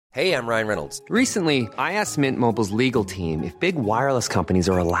Hey, I'm Ryan Reynolds. Recently, I asked Mint Mobile's legal team if big wireless companies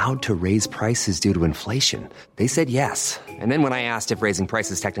are allowed to raise prices due to inflation. They said yes. And then when I asked if raising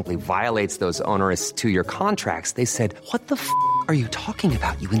prices technically violates those onerous two-year contracts, they said, "What the f*** are you talking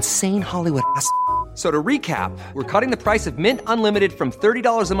about, you insane Hollywood ass?" So to recap, we're cutting the price of Mint Unlimited from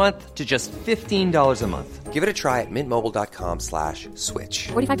 $30 a month to just $15 a month. Give it a try at mintmobile.com/switch.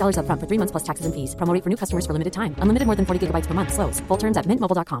 $45 up front for 3 months plus taxes and fees. Promo rate for new customers for limited time. Unlimited more than 40 gigabytes per month. Slows full terms at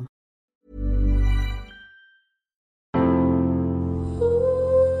mintmobile.com.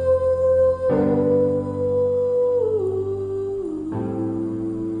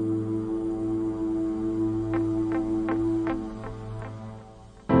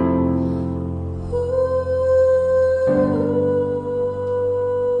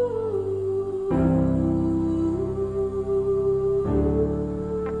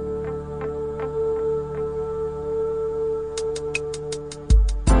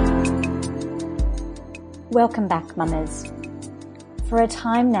 Welcome back, mamas. For a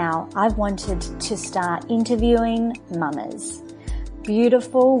time now, I've wanted to start interviewing mamas.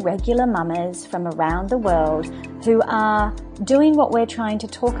 Beautiful, regular mamas from around the world who are doing what we're trying to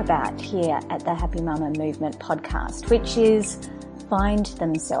talk about here at the Happy Mama Movement podcast, which is find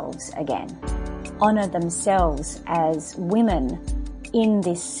themselves again. Honor themselves as women in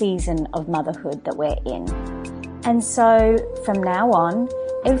this season of motherhood that we're in. And so from now on,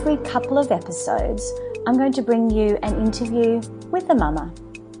 every couple of episodes, I'm going to bring you an interview with a mama.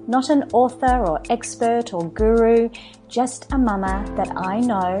 Not an author or expert or guru, just a mama that I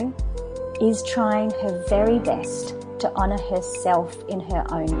know is trying her very best to honor herself in her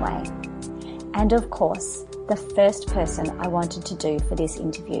own way. And of course, the first person I wanted to do for this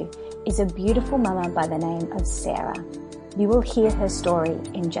interview is a beautiful mama by the name of Sarah. You will hear her story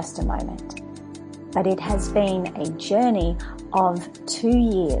in just a moment. But it has been a journey of 2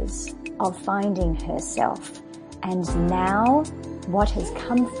 years of finding herself. And now what has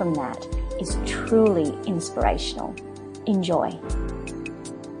come from that is truly inspirational. Enjoy.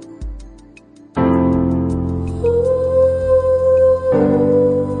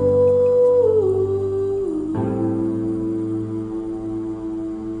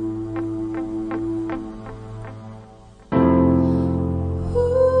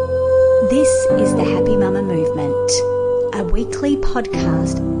 This is the Happy Mama Movement, a weekly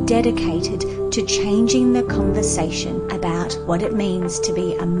podcast dedicated to changing the conversation about what it means to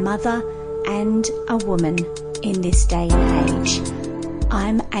be a mother and a woman in this day and age.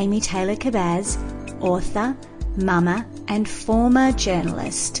 I'm Amy Taylor Kabbaz, author, mama, and former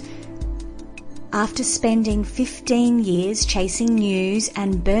journalist. After spending 15 years chasing news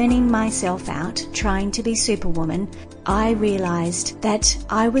and burning myself out trying to be Superwoman, I realised that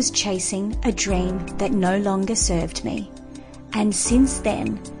I was chasing a dream that no longer served me. And since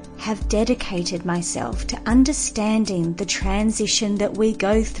then, have dedicated myself to understanding the transition that we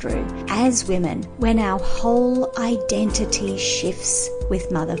go through as women when our whole identity shifts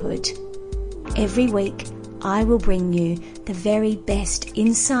with motherhood. Every week, I will bring you the very best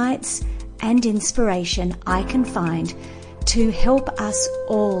insights and inspiration I can find to help us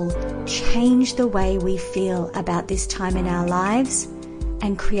all change the way we feel about this time in our lives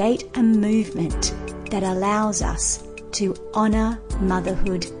and create a movement that allows us to honour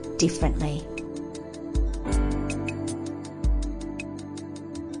motherhood differently.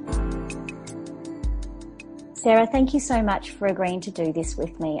 Sarah, thank you so much for agreeing to do this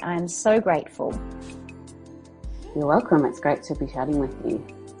with me. I am so grateful. You're welcome. It's great to be chatting with you.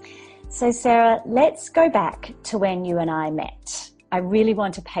 So Sarah, let's go back to when you and I met. I really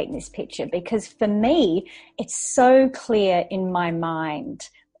want to paint this picture because for me, it's so clear in my mind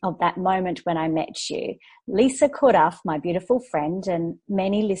of that moment when I met you. Lisa Koraf, my beautiful friend, and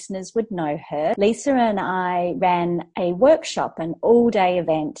many listeners would know her. Lisa and I ran a workshop, an all-day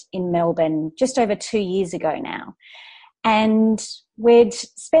event in Melbourne just over 2 years ago now. And we'd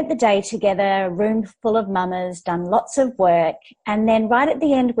spent the day together, a room full of mamas, done lots of work. And then right at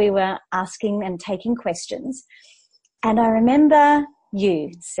the end, we were asking and taking questions. And I remember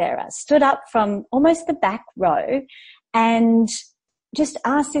you, Sarah, stood up from almost the back row and just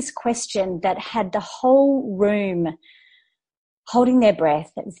asked this question that had the whole room holding their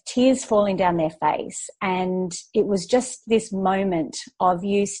breath, with tears falling down their face. And it was just this moment of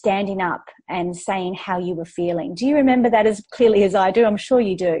you standing up and saying how you were feeling. Do you remember that as clearly as I do? I'm sure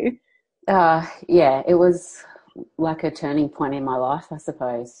you do. Yeah, it was like a turning point in my life, I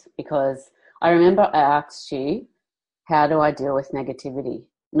suppose, because I remember I asked you, how do I deal with negativity?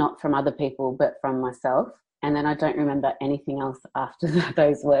 Not from other people, but from myself. And then I don't remember anything else after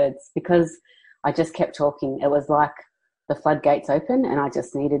those words because I just kept talking. It was like the floodgates open, and I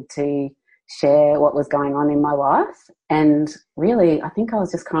just needed to share what was going on in my life. And really, I think I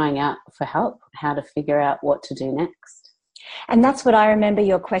was just crying out for help, how to figure out what to do next. And that's what I remember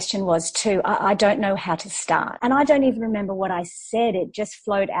your question was too. I don't know how to start. And I don't even remember what I said. It just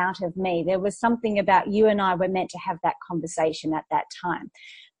flowed out of me. There was something about you and I were meant to have that conversation at that time.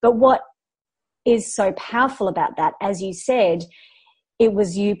 But what is so powerful about that, as you said, it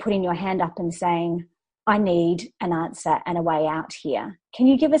was you putting your hand up and saying, I need an answer and a way out here. Can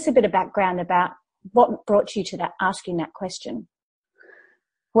you give us a bit of background about what brought you to that, asking that question?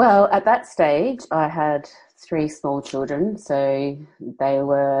 Well, at that stage, I had 3 small children. So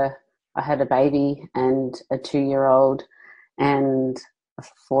I had a baby and a 2-year-old and a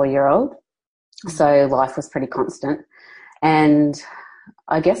 4-year-old. So life was pretty constant. And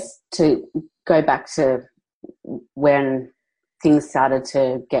I guess to go back to when things started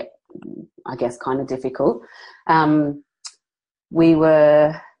to get, I guess, kind of difficult, we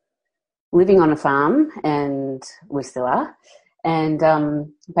were living on a farm, and we still are. And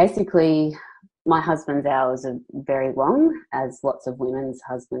basically, my husband's hours are very long, as lots of women's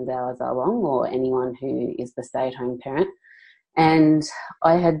husbands' hours are long, or anyone who is the stay-at-home parent. And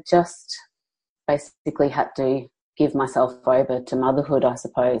I had just basically had to give myself over to motherhood, I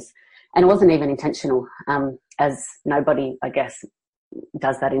suppose. And it wasn't even intentional, as nobody, I guess,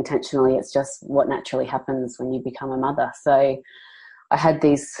 does that intentionally. It's just what naturally happens when you become a mother. So I had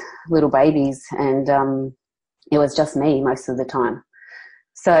these little babies, and it was just me most of the time.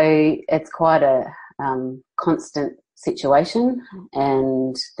 So it's quite a constant situation,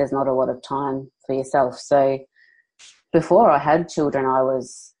 and there's not a lot of time for yourself. So before I had children, I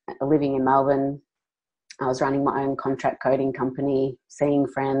was living in Melbourne. I was running my own contract coding company, seeing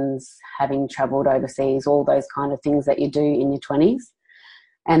friends, having travelled overseas, all those kind of things that you do in your 20s.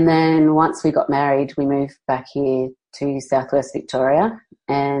 And then once we got married, we moved back here to Southwest Victoria,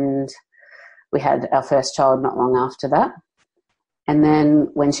 and we had our first child not long after that. And then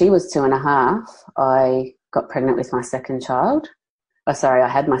when she was 2.5, I got pregnant with my second child. I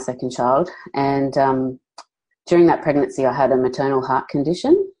had my second child. And during that pregnancy, I had a maternal heart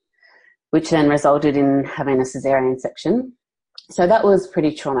condition, which then resulted in having a cesarean section. So that was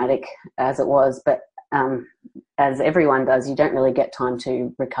pretty traumatic as it was. But as everyone does, you don't really get time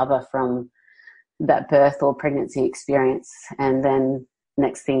to recover from that birth or pregnancy experience. And then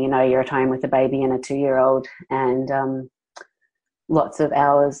next thing you know, you're at home with a baby and a 2-year-old, and lots of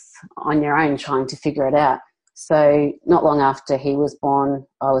hours on your own trying to figure it out. So not long after he was born,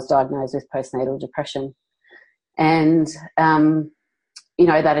 I was diagnosed with postnatal depression. And,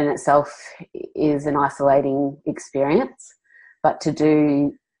 that in itself is an isolating experience. But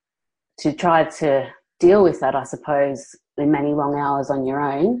to try to deal with that, I suppose, in many long hours on your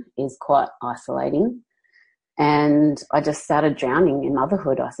own is quite isolating. And I just started drowning in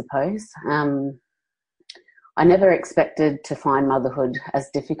motherhood, I suppose. I never expected to find motherhood as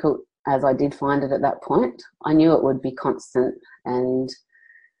difficult as I did find it at that point. I knew it would be constant, and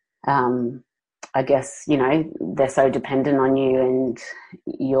I guess, they're so dependent on you, and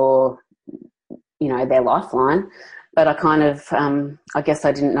you're, their lifeline. But I kind of, I guess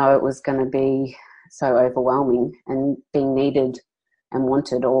I didn't know it was going to be so overwhelming and being needed and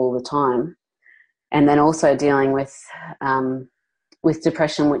wanted all the time. And then also dealing with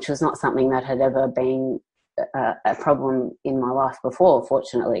depression, which was not something that had ever been a problem in my life before,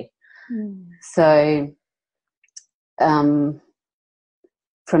 fortunately. So from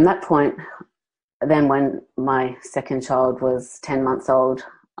that point, then when my second child was 10 months old,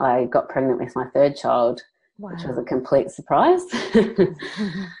 I got pregnant with my third child, which was a complete surprise.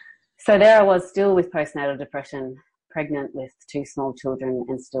 So there I was, still with postnatal depression, pregnant with 2 small children,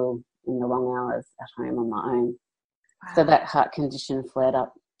 and still in the long hours at home on my own. Wow. So that heart condition flared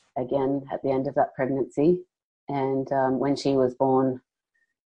up again at the end of that pregnancy. And when she was born,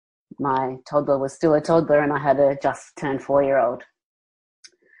 my toddler was still a toddler, and I had a just turned 4-year-old.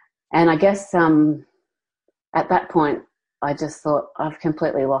 And I guess at that point, I just thought, I've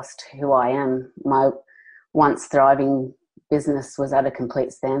completely lost who I am. My once thriving business was at a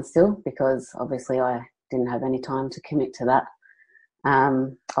complete standstill, because obviously I didn't have any time to commit to that.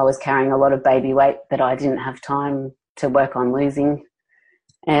 I was carrying a lot of baby weight that I didn't have time to work on losing.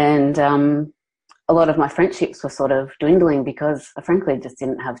 And a lot of my friendships were sort of dwindling, because I frankly just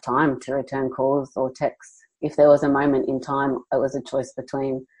didn't have time to return calls or texts. If there was a moment in time, it was a choice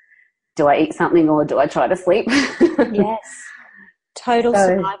between, do I eat something or do I try to sleep? Yes. Total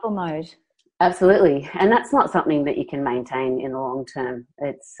survival mode. Absolutely. And that's not something that you can maintain in the long term.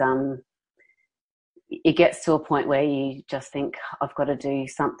 It's it gets to a point where you just think, I've got to do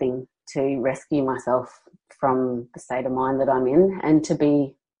something to rescue myself from the state of mind that I'm in, and to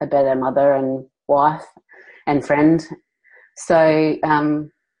be a better mother and wife and friend. So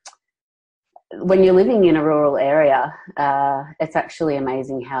when you're living in a rural area, it's actually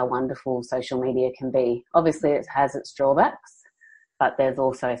amazing how wonderful social media can be. Obviously, it has its drawbacks, but there's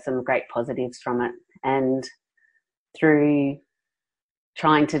also some great positives from it. And through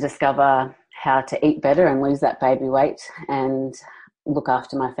trying to discover how to eat better and lose that baby weight and look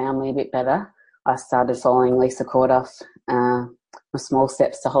after my family a bit better, I started following Lisa Kordoff, Small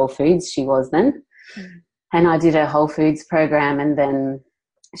Steps to Whole Foods, she was then. And I did a Whole Foods program, and then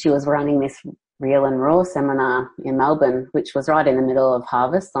she was running this Real and Raw seminar in Melbourne, which was right in the middle of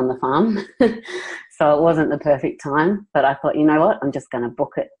harvest on the farm. So it wasn't the perfect time, but I thought, you know what, I'm just going to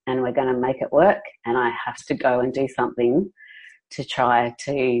book it and we're going to make it work, and I have to go and do something to try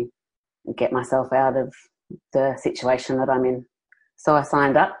to get myself out of the situation that I'm in. So I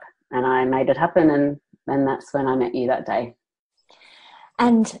signed up and I made it happen, and that's when I met you that day.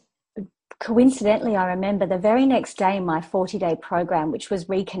 And coincidentally, I remember the very next day my 40-day program, which was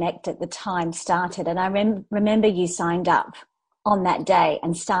Reconnect at the time, started. And I remember you signed up on that day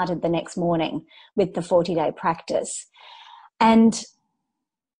and started the next morning with the 40-day practice. And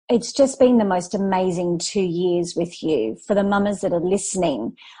it's just been the most amazing 2 years with you. For the mamas that are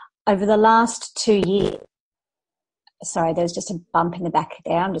listening, over the last 2 years, sorry, there's just a bump in the back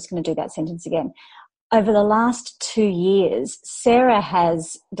there. I'm just going to do that sentence again. Over the last 2 years, Sarah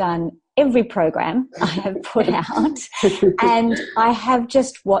has done every program I have put out, and I have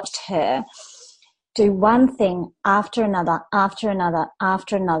just watched her do one thing after another, after another,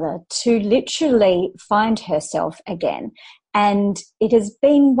 after another, to literally find herself again. And it has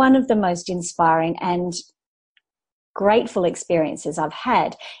been one of the most inspiring and grateful experiences I've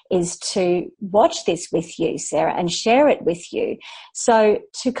had, is to watch this with you, Sarah, and share it with you. So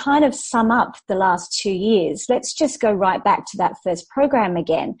to kind of sum up the last 2 years, let's just go right back to that first program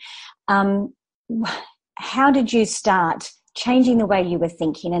again. How did you start changing the way you were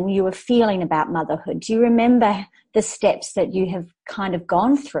thinking and you were feeling about motherhood? Do you remember the steps that you have kind of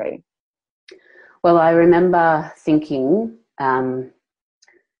gone through? Well, I remember thinking,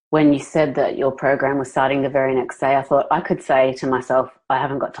 when you said that your program was starting the very next day, I thought I could say to myself, I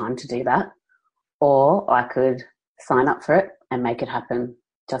haven't got time to do that. Or I could sign up for it and make it happen,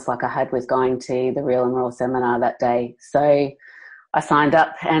 just like I had with going to the Real and Raw seminar that day. So I signed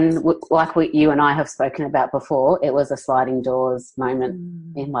up, and like what you and I have spoken about before, it was a sliding doors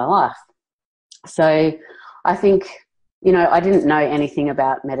moment in my life. So I think, you know, I didn't know anything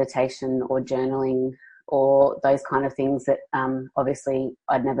about meditation or journaling or those kind of things that obviously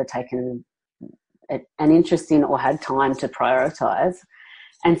I'd never taken an interest in or had time to prioritise.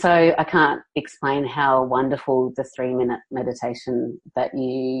 And so I can't explain how wonderful the 3-minute meditation that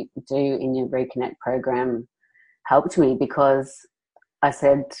you do in your Reconnect program helped me, because I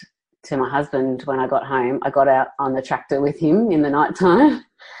said to my husband when I got home, I got out on the tractor with him in the night time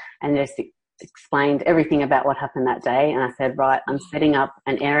and just explained everything about what happened that day. And I said, right, I'm setting up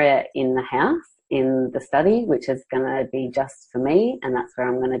an area in the house, in the study, which is going to be just for me, and that's where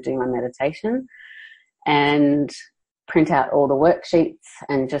I'm going to do my meditation and print out all the worksheets,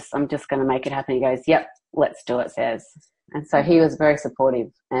 and I'm just going to make it happen. He goes, yep, let's do it, Saz. And so he was very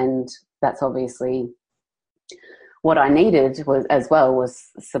supportive, and that's obviously what I needed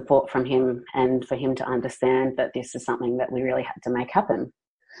was support from him, and for him to understand that this is something that we really had to make happen.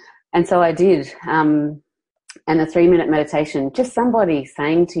 And so I did. And the 3-minute meditation, just somebody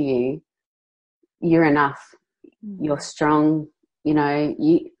saying to you, you're enough, you're strong, you know,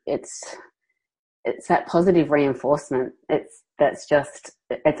 it's that positive reinforcement. It's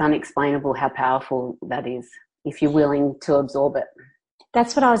unexplainable how powerful that is if you're willing to absorb it.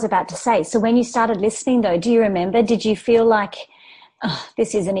 That's what I was about to say. So when you started listening, though, do you remember, did you feel like, oh,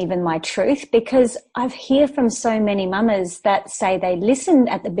 this isn't even my truth? Because I've hear from so many mamas that say they listen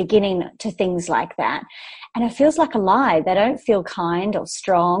at the beginning to things like that, and it feels like a lie. They don't feel kind or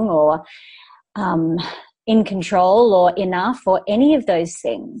strong or in control or enough or any of those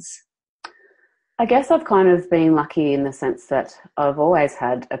things. I guess I've kind of been lucky in the sense that I've always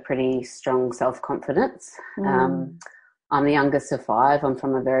had a pretty strong self-confidence. I'm the youngest of 5. I'm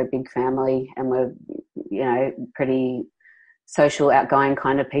from a very big family, and we're, you know, pretty social, outgoing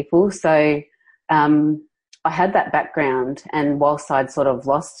kind of people. So I had that background, and whilst I'd sort of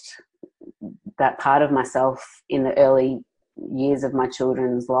lost that part of myself in the early years of my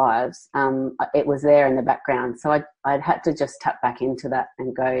children's lives, it was there in the background. So I'd had to just tap back into that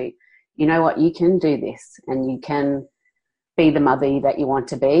and go, you know what, you can do this, and you can be the mother that you want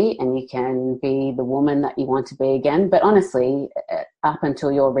to be, and you can be the woman that you want to be again. But honestly, up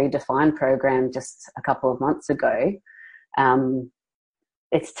until your Redefine program just a couple of months ago,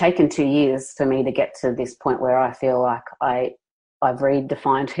 it's taken 2 years for me to get to this point where I feel like I've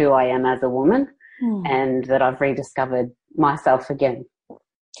redefined who I am as a woman, and that I've rediscovered myself again.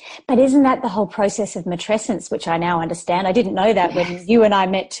 But isn't that the whole process of matrescence, which I now understand? I didn't know that when you and I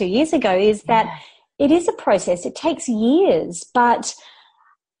met 2 years ago, is that it is a process. It takes years, but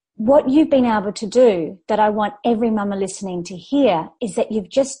what you've been able to do that I want every mama listening to hear is that you've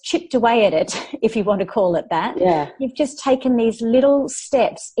just chipped away at it, if you want to call it that. Yeah. You've just taken these little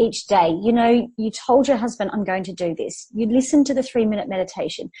steps each day. You know, you told your husband, I'm going to do this. You listened to the 3-minute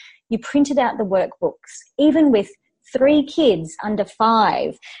meditation. You printed out the workbooks, even with 3 kids under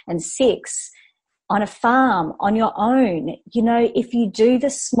 5 and 6 on a farm on your own. You know, if you do the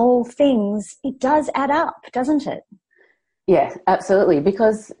small things, it does add up, doesn't it? Yeah, absolutely.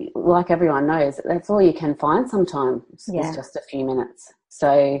 Because like everyone knows, that's all you can find sometimes is just a few minutes.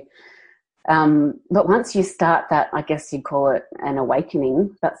 So, but once you start that, I guess you'd call it an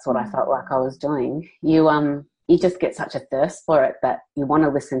awakening. That's what I felt like I was doing. You just get such a thirst for it that you want to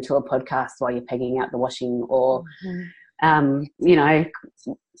listen to a podcast while you're pegging out the washing, or, you know,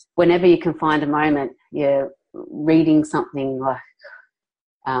 whenever you can find a moment, you're reading something, like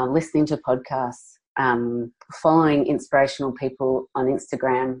listening to podcasts, following inspirational people on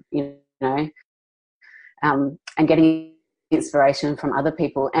Instagram, you know, and getting inspiration from other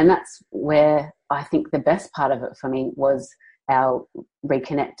people. And that's where I think the best part of it for me was our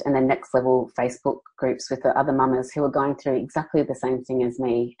Reconnect and the Next Level Facebook groups with the other mamas who were going through exactly the same thing as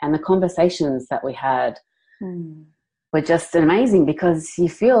me. And the conversations that we had were just amazing, because you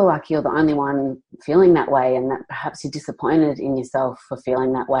feel like you're the only one feeling that way, and that perhaps you're disappointed in yourself for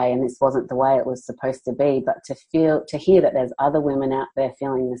feeling that way and this wasn't the way it was supposed to be. But to hear that there's other women out there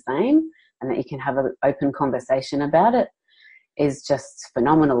feeling the same, and that you can have an open conversation about it, is just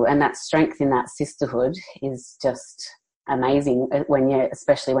phenomenal. And that strength in that sisterhood is just amazing,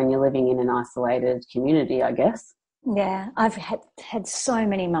 especially when you're living in an isolated community, I guess. Yeah, I've had so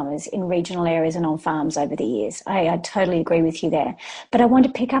many mamas in regional areas and on farms over the years. I totally agree with you there. But I want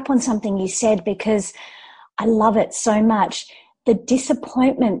to pick up on something you said, because I love it so much. The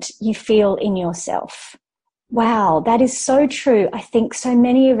disappointment you feel in yourself. Wow, that is so true. I think so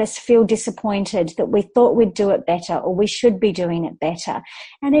many of us feel disappointed that we thought we'd do it better, or we should be doing it better.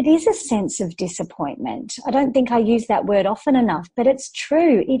 And it is a sense of disappointment. I don't think I use that word often enough, but it's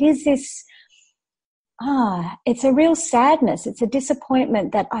true. It is this, it's a real sadness. It's a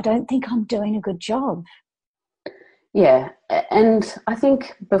disappointment that I don't think I'm doing a good job. Yeah, and I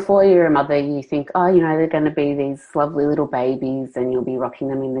think before you're a mother, you think, they're going to be these lovely little babies and you'll be rocking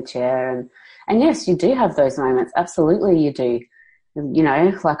them in the chair. And yes, you do have those moments. Absolutely you do. You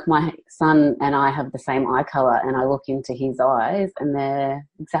know, like my son and I have the same eye colour, and I look into his eyes and they're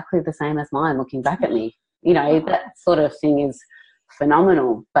exactly the same as mine looking back at me. You know, that sort of thing is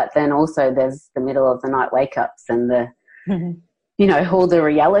phenomenal. But then also there's the middle of the night wake-ups and the, you know, all the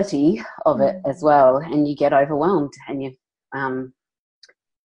reality of it as well. And you get overwhelmed, and you,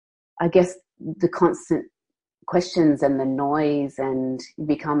 I guess the constant questions and the noise, and you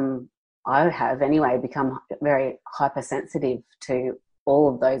become, I have anyway, become very hypersensitive to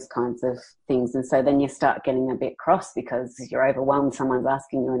all of those kinds of things. And so then you start getting a bit cross because you're overwhelmed. Someone's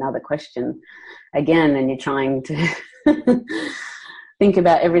asking you another question again, and you're trying to think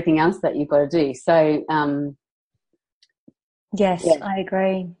about everything else that you've got to do. So, yes, yeah. I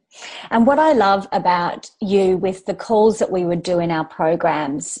agree. And what I love about you with the calls that we would do in our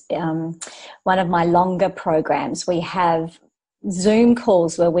programs, one of my longer programs, we have Zoom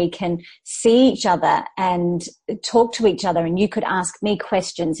calls where we can see each other and talk to each other, and you could ask me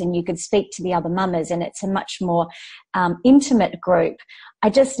questions and you could speak to the other mamas, and it's a much more intimate group. I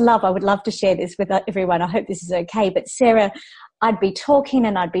would love to share this with everyone. I hope this is okay. But Sarah, I'd be talking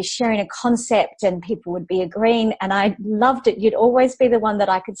and I'd be sharing a concept and people would be agreeing, and I loved it. You'd always be the one that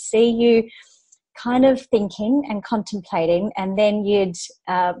I could see you kind of thinking and contemplating, and then you'd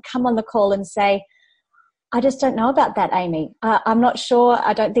come on the call and say, I just don't know about that, Amy. I'm not sure.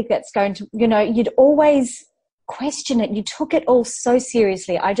 I don't think that's going to, you'd always question it. You took it all so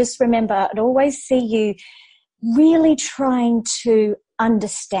seriously. I just remember I'd always see you really trying to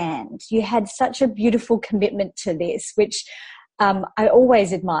understand. You had such a beautiful commitment to this, which I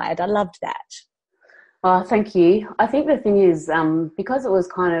always admired. I loved that. Oh, thank you. I think the thing is, because it was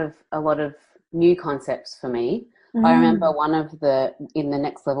kind of a lot of new concepts for me, I remember in the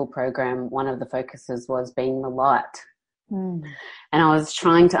Next Level program, one of the focuses was being the light. And I was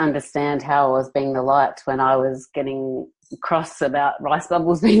trying to understand how I was being the light when I was getting cross about rice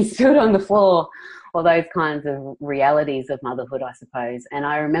bubbles being spilled on the floor, or those kinds of realities of motherhood, I suppose. And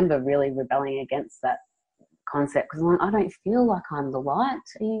I remember really rebelling against that concept because I'm like, I don't feel like I'm the light.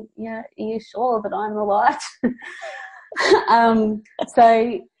 Are you sure that I'm the light?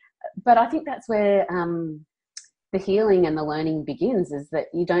 But I think that's where the healing and the learning begins, is that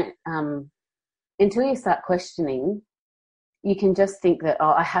you don't, until you start questioning, you can just think that,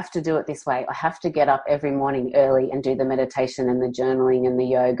 I have to do it this way. I have to get up every morning early and do the meditation and the journaling and the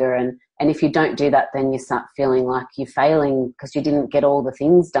yoga. And if you don't do that, then you start feeling like you're failing because you didn't get all the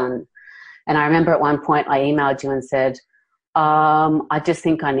things done. And I remember at one point I emailed you and said, I just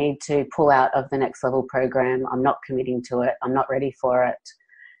think I need to pull out of the Next Level program. I'm not committing to it. I'm not ready for it.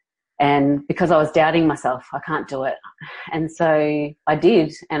 And because I was doubting myself, I can't do it. And so I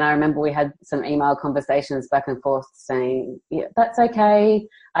did. And I remember we had some email conversations back and forth saying, yeah, that's okay.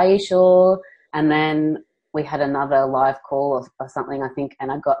 Are you sure? And then we had another live call or something, I think,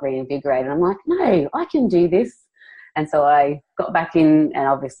 and I got reinvigorated. I'm like, no, I can do this. And so I got back in, and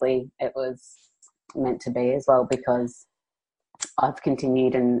obviously it was meant to be as well, because I've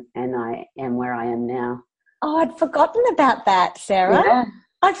continued and I am where I am now. Oh, I'd forgotten about that, Sarah. Yeah.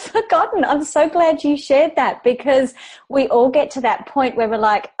 I'd forgotten. I'm so glad you shared that, because we all get to that point where we're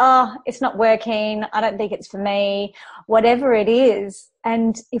like, oh, it's not working. I don't think it's for me, whatever it is.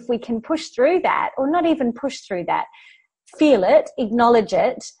 And if we can push through that, or not even push through that, feel it, acknowledge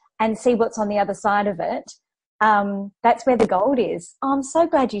it, and see what's on the other side of it, that's where the gold is. Oh, I'm so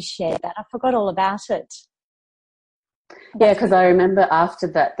glad you shared that. I forgot all about it. Yeah, because I remember after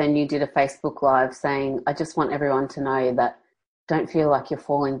that, then you did a Facebook Live saying, I just want everyone to know that don't feel like you're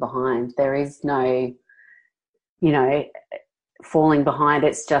falling behind. There is no, falling behind.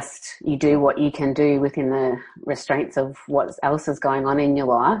 It's just you do what you can do within the restraints of what else is going on in your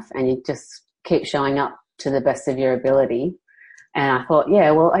life, and you just keep showing up to the best of your ability. And I thought,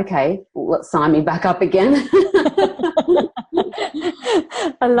 yeah, well, okay, let's sign me back up again.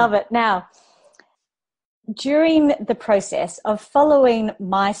 I love it. Now, during the process of following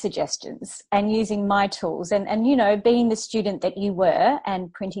my suggestions and using my tools and being the student that you were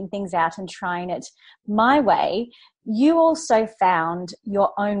and printing things out and trying it my way, you also found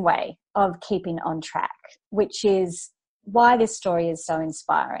your own way of keeping on track, which is why this story is so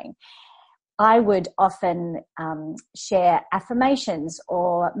inspiring. I would often share affirmations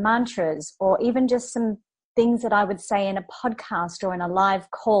or mantras, or even just some things that I would say in a podcast or in a live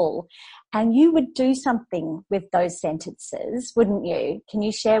call, and you would do something with those sentences, wouldn't you? Can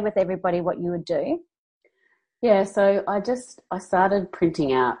you share with everybody what you would do? Yeah, so I started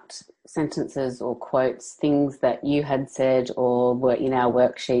printing out sentences or quotes, things that you had said or were in our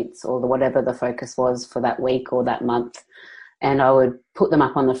worksheets or whatever the focus was for that week or that month, and I would put them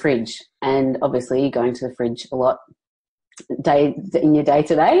up on the fridge. And obviously you're going to the fridge a lot in your day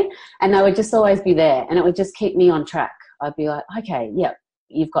to day, and they would just always be there, and it would just keep me on track. I'd be like, okay, yep,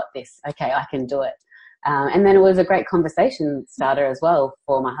 you've got this. Okay, I can do it. And then it was a great conversation starter as well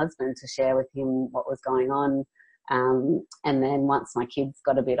for my husband to share with him what was going on. And then once my kids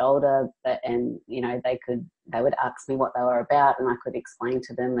got a bit older, and they would ask me what they were about, and I could explain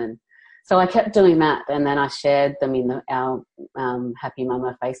to them. And so I kept doing that, and then I shared them in our Happy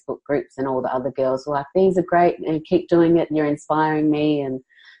Mama Facebook groups, and all the other girls were like, these are great, and keep doing it, you're inspiring me. And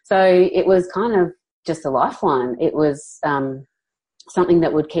so it was kind of just a lifeline. It was something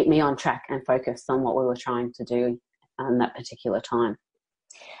that would keep me on track and focused on what we were trying to do that particular time.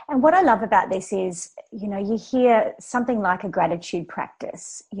 And what I love about this is, you hear something like a gratitude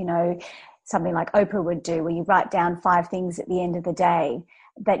practice, something like Oprah would do, where you write down 5 things at the end of the day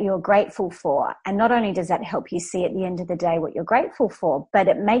that you're grateful for. And not only does that help you see at the end of the day what you're grateful for, but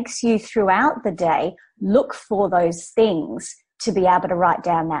it makes you throughout the day look for those things to be able to write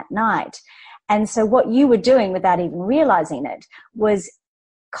down that night. And so what you were doing without even realizing it was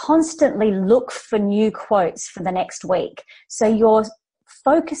constantly look for new quotes for the next week. So you're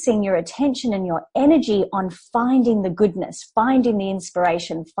focusing your attention and your energy on finding the goodness, finding the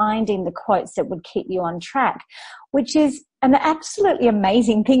inspiration, finding the quotes that would keep you on track, which is an absolutely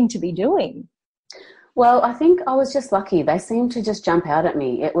amazing thing to be doing. Well, I think I was just lucky. They seemed to just jump out at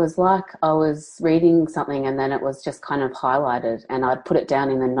me. It was like I was reading something and then it was just kind of highlighted, and I'd put it down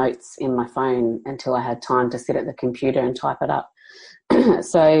in the notes in my phone until I had time to sit at the computer and type it up.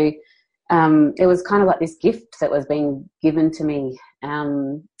 So it was kind of like this gift that was being given to me,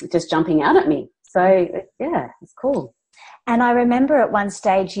 just jumping out at me. So, yeah, it's cool. And I remember at one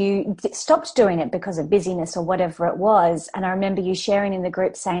stage you stopped doing it because of busyness or whatever it was. And I remember you sharing in the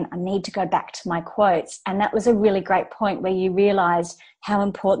group saying, I need to go back to my quotes. And that was a really great point where you realized how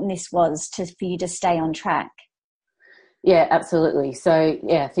important this was for you to stay on track. Yeah, absolutely. So,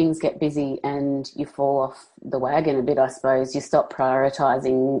 yeah, things get busy and you fall off the wagon a bit, I suppose. You stop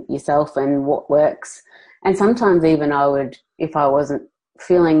prioritizing yourself and what works. And sometimes even I would, if I wasn't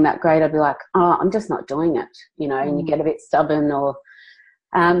feeling that great, I'd be like, oh, I'm just not doing it, and you get a bit stubborn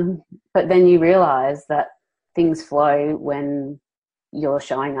but then you realize that things flow when you're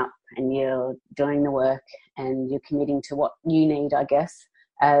showing up and you're doing the work and you're committing to what you need, I guess,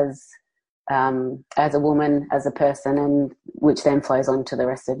 as a woman, as a person, and which then flows on to the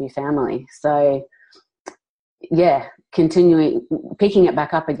rest of your family. So, yeah, continuing, picking it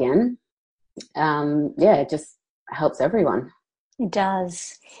back up again, it just helps everyone. It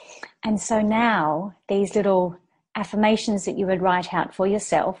does. And so now these little affirmations that you would write out for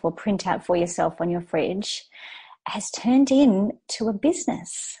yourself or print out for yourself on your fridge has turned into a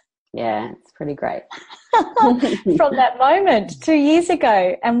business. Yeah, it's pretty great. From that moment 2 years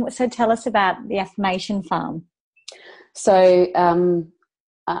ago. And so tell us about the Affirmation Farm. So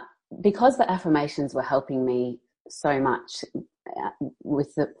because the affirmations were helping me so much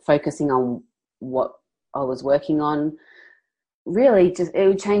with focusing on what I was working on, really just it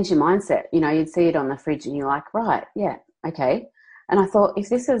would change your mindset. You'd see it on the fridge and you're like, right, yeah, okay. And I thought, if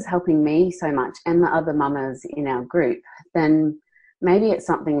this is helping me so much and the other mamas in our group, then maybe it's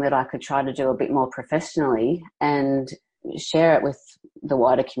something that I could try to do a bit more professionally and share it with the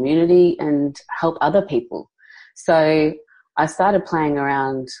wider community and help other people. So I started playing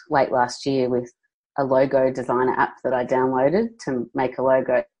around late last year with a logo designer app that I downloaded to make a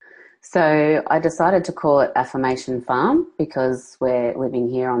logo. So I decided to call it Affirmation Farm because we're living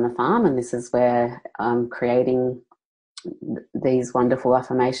here on the farm and this is where I'm creating these wonderful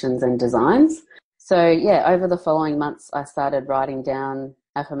affirmations and designs. So, yeah, over the following months, I started writing down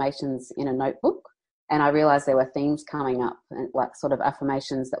affirmations in a notebook and I realised there were themes coming up, like sort of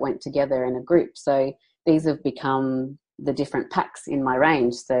affirmations that went together in a group. So these have become the different packs in my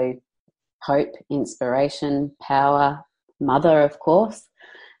range. So hope, inspiration, power, mother, of course.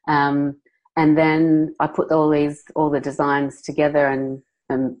 And then I put all the designs together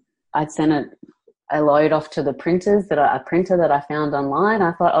and I'd sent a load off to the printers a printer that I found online.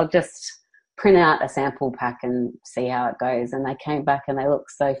 I thought I'll just print out a sample pack and see how it goes. And they came back and they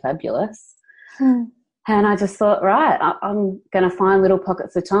looked so fabulous. And I just thought, right, I'm going to find little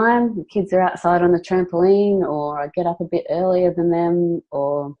pockets of time. The kids are outside on the trampoline, or I get up a bit earlier than them,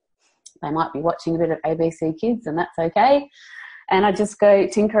 or they might be watching a bit of ABC Kids, and that's okay. And I just go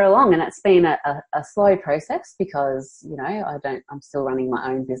tinker along, and it's been a slow process because, I'm still running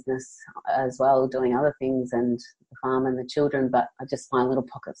my own business as well, doing other things and the farm and the children, but I just find little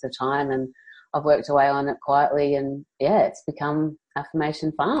pockets of time and I've worked away on it quietly and, yeah, it's become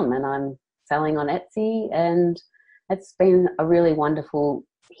Affirmation Farm and I'm selling on Etsy and it's been a really wonderful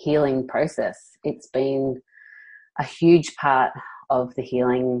healing process. It's been a huge part of the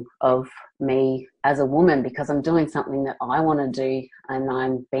healing of me as a woman because I'm doing something that I want to do and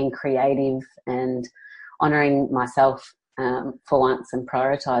I'm being creative and honouring myself for once and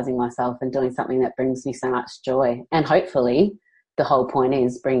prioritising myself and doing something that brings me so much joy. And hopefully the whole point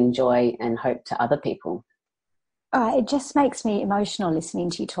is bringing joy and hope to other people. It just makes me emotional listening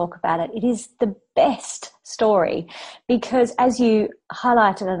to you talk about it. It is the best story because as you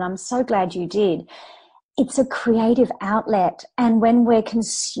highlighted, and I'm so glad you did, it's a creative outlet. And when we're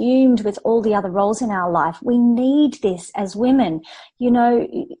consumed with all the other roles in our life, we need this as women.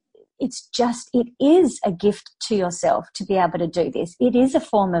 It is a gift to yourself to be able to do this. It is a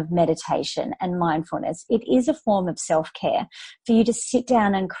form of meditation and mindfulness. It is a form of self-care for you to sit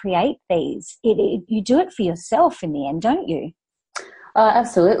down and create these. You do it for yourself in the end, don't you?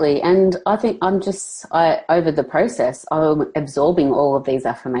 Absolutely. And I think over the process, I'm absorbing all of these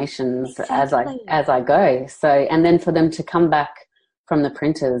affirmations exactly. as I go. So, and then for them to come back from the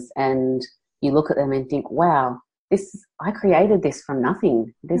printers and you look at them and think, wow, I created this from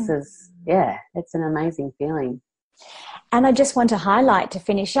nothing. This is, it's an amazing feeling. And I just want to highlight to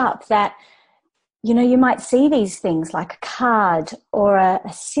finish up that, you might see these things like a card or a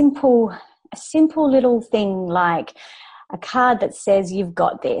simple little thing like a card that says you've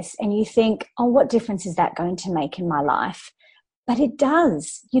got this and you think, oh, what difference is that going to make in my life? But it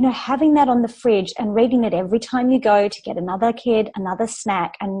does, having that on the fridge and reading it every time you go to get another kid, another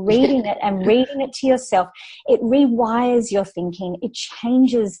snack and reading it and reading it to yourself, it rewires your thinking. It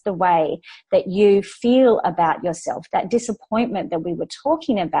changes the way that you feel about yourself. That disappointment that we were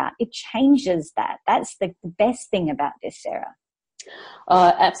talking about, it changes that. That's the best thing about this, Sarah.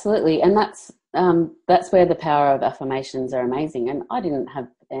 Absolutely. And that's where the power of affirmations are amazing. And I didn't have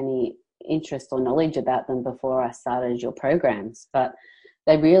any interest or knowledge about them before I started your programs. But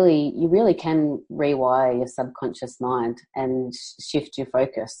you really can rewire your subconscious mind and shift your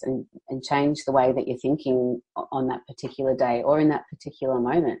focus and change the way that you're thinking on that particular day or in that particular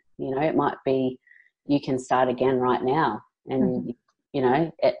moment. You know, it might be you can start again right now, and you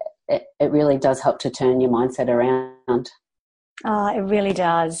know, it really does help to turn your mindset around. Oh, it really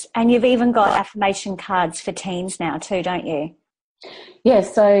does. And you've even got affirmation cards for teens now too, don't you? Yeah,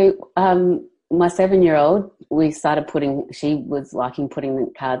 so my 7-year-old, she was liking putting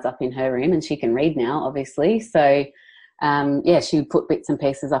the cards up in her room, and she can read now, obviously. So, she put bits and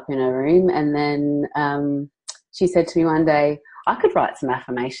pieces up in her room. And then she said to me one day, I could write some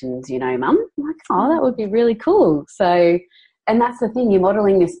affirmations, you know, Mum. I'm like, oh, that would be really cool. So, and that's the thing, you're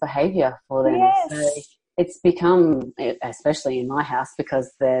modelling this behaviour for them. Yes. So it's become, especially in my house,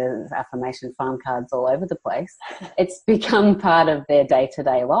 because there's affirmation farm cards all over the place, it's become part of their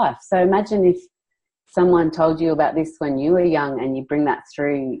day-to-day life. So imagine if someone told you about this when you were young and you bring that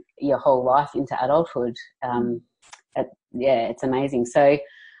through your whole life into adulthood. It's amazing. So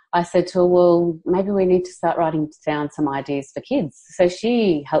I said to her, well, maybe we need to start writing down some ideas for kids. So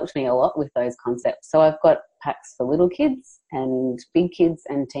she helped me a lot with those concepts. So I've got packs for little kids and big kids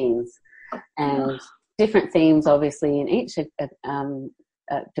and teens, and different themes obviously in each,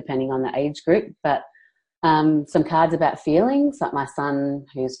 depending on the age group, but some cards about feelings. Like my son,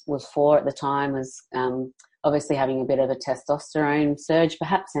 who was 4 at the time, was obviously having a bit of a testosterone surge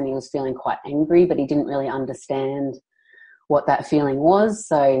perhaps, and he was feeling quite angry, but he didn't really understand what that feeling was.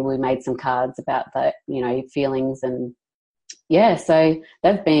 So we made some cards about that, you know, feelings. And yeah, so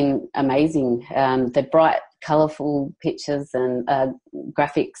they've been amazing. They're bright, colourful pictures and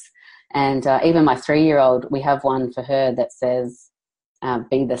graphics. And even my 3-year-old, we have one for her that says,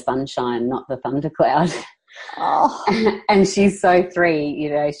 be the sunshine, not the thundercloud. Oh. And she's so 3, you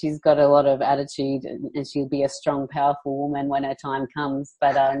know, she's got a lot of attitude, and she'll be a strong, powerful woman when her time comes.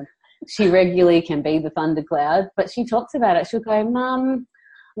 But she regularly can be the thundercloud. But she talks about it. She'll go, Mum,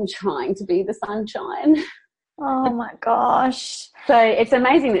 I'm trying to be the sunshine. Oh, my gosh. So it's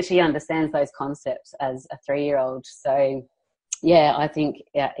amazing that she understands those concepts as a 3-year-old. So, yeah, I think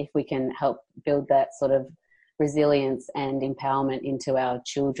if we can help build that sort of resilience and empowerment into our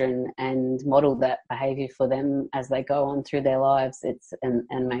children and model that behaviour for them as they go on through their lives, it's an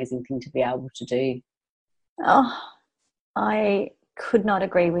amazing thing to be able to do. Oh, I could not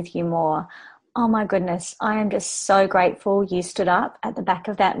agree with you more. Oh, my goodness. I am just so grateful you stood up at the back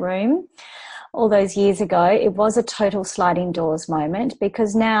of that room all those years ago. It was a total sliding doors moment,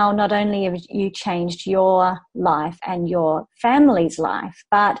 because now not only have you changed your life and your family's life,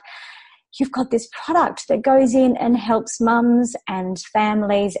 but you've got this product that goes in and helps mums and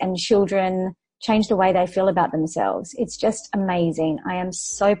families and children change the way they feel about themselves. It's just amazing. I am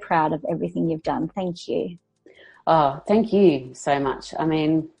so proud of everything you've done. Thank you. Oh, thank you so much. I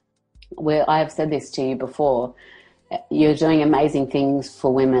mean, I have said this to you before. You're doing amazing things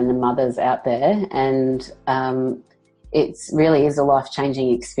for women and mothers out there, and it really is a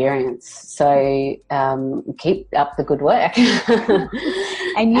life-changing experience. So keep up the good work.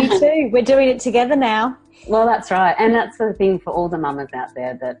 And you too. We're doing it together now. Well, that's right. And that's the thing for all the mamas out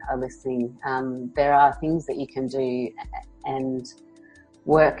there that are listening. There are things that you can do and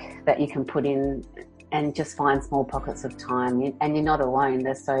work that you can put in, and just find small pockets of time. And you're not alone.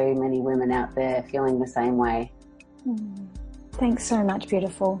 There's so many women out there feeling the same way. Thanks so much,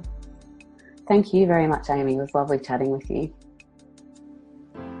 beautiful. Thank you very much, Amy. It was lovely chatting with you.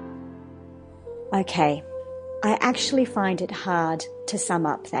 Okay, I actually find it hard to sum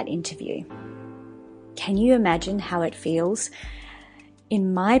up that interview. Can you imagine how it feels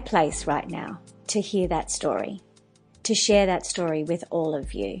in my place right now to hear that story, to share that story with all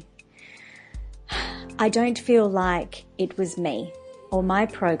of you? I don't feel like it was me or my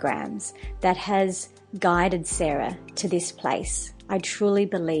programs that has guided Sarah to this place. I truly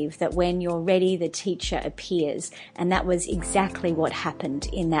believe that when you're ready, the teacher appears, and that was exactly what happened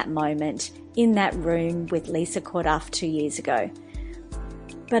in that moment, in that room with Lisa Corduff 2 years ago.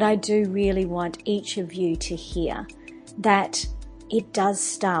 But I do really want each of you to hear that it does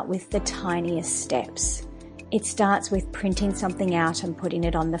start with the tiniest steps. It starts with printing something out and putting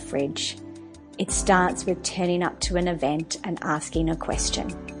it on the fridge. It starts with turning up to an event and asking a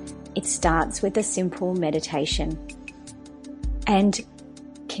question. It starts with a simple meditation. And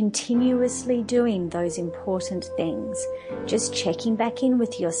continuously doing those important things, just checking back in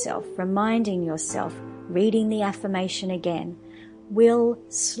with yourself, reminding yourself, reading the affirmation again, will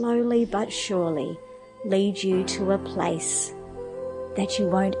slowly but surely lead you to a place that you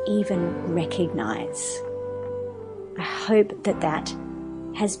won't even recognize. I hope that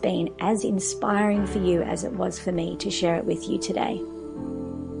has been as inspiring for you as it was for me to share it with you today.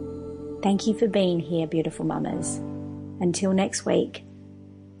 Thank you for being here, beautiful mamas. Until next week,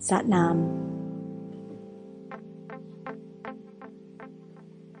 Sat Nam.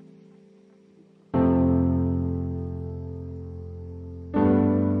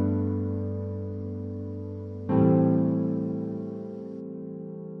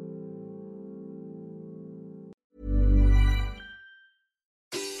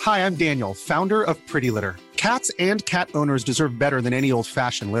 Hi, I'm Daniel, founder of Pretty Litter. Cats and cat owners deserve better than any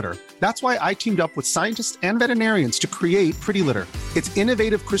old-fashioned litter. That's why I teamed up with scientists and veterinarians to create Pretty Litter. Its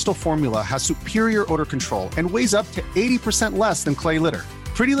innovative crystal formula has superior odor control and weighs up to 80% less than clay litter.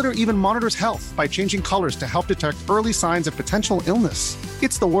 Pretty Litter even monitors health by changing colors to help detect early signs of potential illness.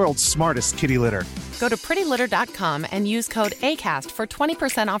 It's the world's smartest kitty litter. Go to prettylitter.com and use code ACAST for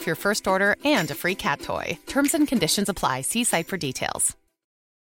 20% off your first order and a free cat toy. Terms and conditions apply. See site for details.